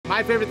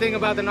My favorite thing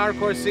about the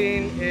Nardcore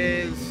scene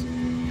is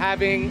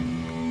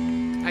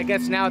having, I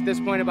guess now at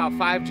this point, about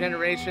 5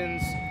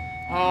 generations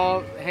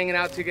all hanging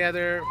out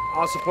together,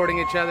 all supporting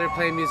each other,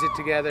 playing music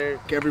together.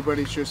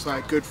 Everybody's just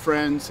like good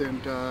friends,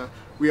 and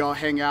we all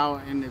hang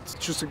out, and it's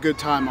just a good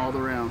time all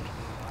around.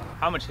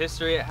 How much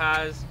history it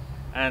has,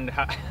 and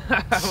how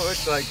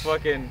much like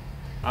fucking,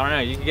 I don't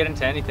know, you can get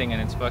into anything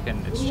and it's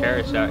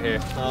cherished out here.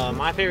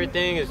 My favorite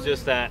thing is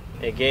just that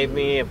it gave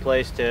me a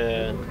place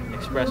to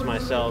express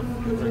myself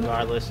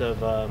regardless of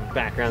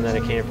background that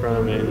I came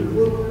from,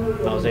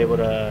 and I was able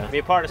to be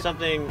a part of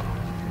something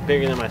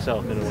bigger than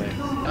myself in a way.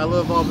 I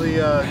love all the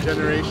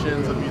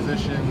generations of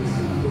musicians,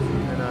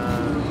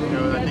 and you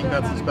know, I think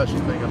that's the special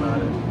thing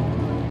about it.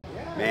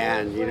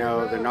 Man, you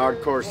know, the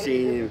Nardcore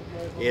scene,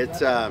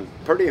 it's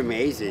pretty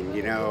amazing,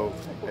 you know.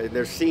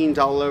 There's scenes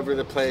all over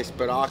the place,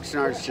 but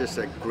Oxnard's just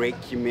a great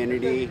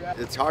community.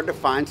 It's hard to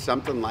find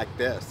something like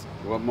this.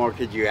 What more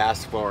could you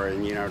ask for?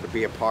 And, you know, to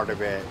be a part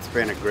of it, it's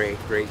been a great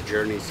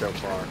journey so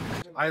far.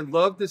 I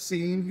love the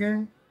scene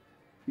here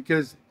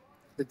because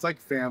it's like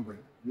family.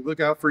 We look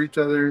out for each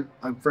other.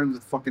 I'm friends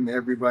with fucking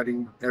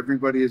everybody.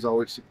 Everybody has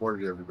always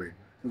supported everybody.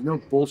 There's no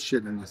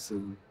bullshit in this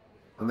scene,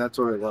 and that's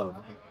what I love.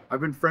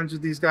 I've been friends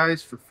with these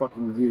guys for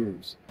fucking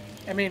years.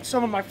 I mean,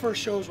 some of my first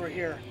shows were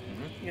here.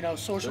 You know,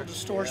 Social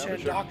Distortion,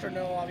 sure. Dr.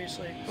 No,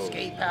 obviously.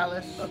 Skate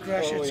Palace.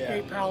 Aggression,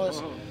 Skate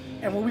Palace.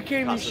 And when we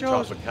came to these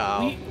shows,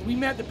 we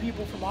met the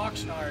people from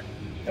Oxnard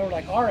that were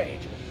like our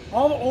age.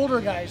 All the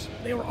older guys,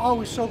 they were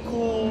always so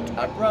cool.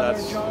 My brother,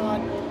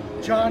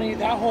 Johnny,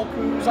 that whole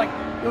crew. It was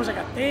like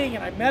a thing,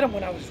 and I met him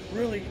when I was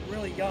really,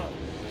 really young.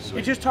 Sweet.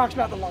 It just talks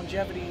about the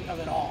longevity of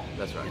it all.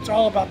 That's right. It's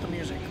all about the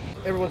music.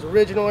 Everyone's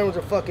original, everyone's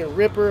a fucking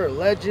ripper, a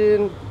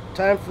legend,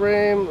 time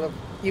frame, of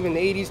even the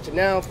 80s to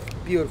now,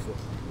 beautiful.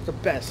 It's the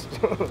best.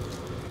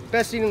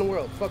 Best scene in the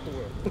world, fuck the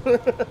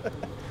world.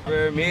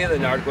 For me, the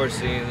Nardcore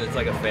scene, it's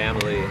like a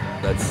family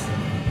that's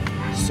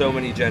so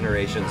many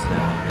generations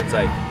now. It's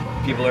like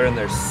people are in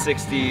their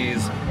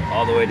 60s,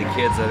 all the way to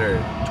kids that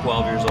are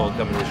 12 years old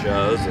coming to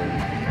shows,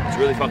 and it's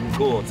really fucking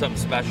cool. It's something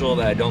special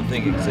that I don't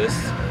think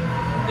exists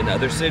in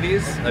other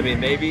cities. I mean,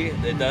 maybe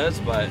it does,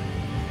 but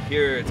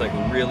here it's like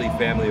really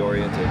family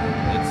oriented.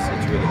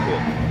 It's really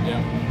cool.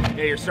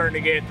 Yeah, you're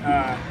starting to get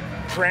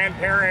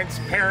grandparents,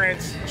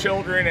 parents,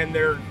 children, and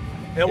their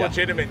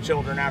illegitimate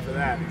children after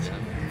that. It's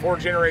 4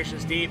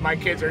 generations deep. My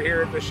kids are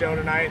here at the show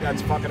tonight.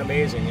 That's fucking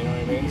amazing. You know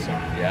what I mean? So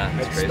yeah,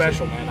 it's crazy.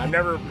 Special, man.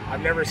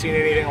 I've never seen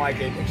anything like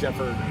it except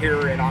for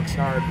here in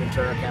Oxnard,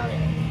 Ventura County.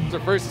 It's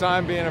the first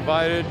time being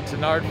invited to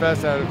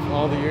NARDFEST out of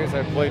all the years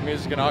I've played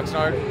music in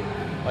Oxnard,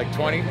 like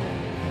 20.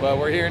 But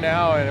we're here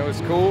now, and it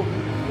was cool.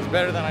 It's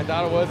better than I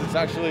thought it was. It's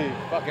actually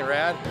fucking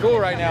rad. Cool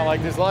right now.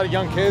 Like, there's a lot of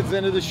young kids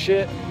into this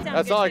shit.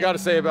 That's all I got to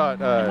say about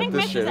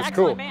this shit. It's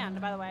cool. Band,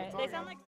 by the way. They sound like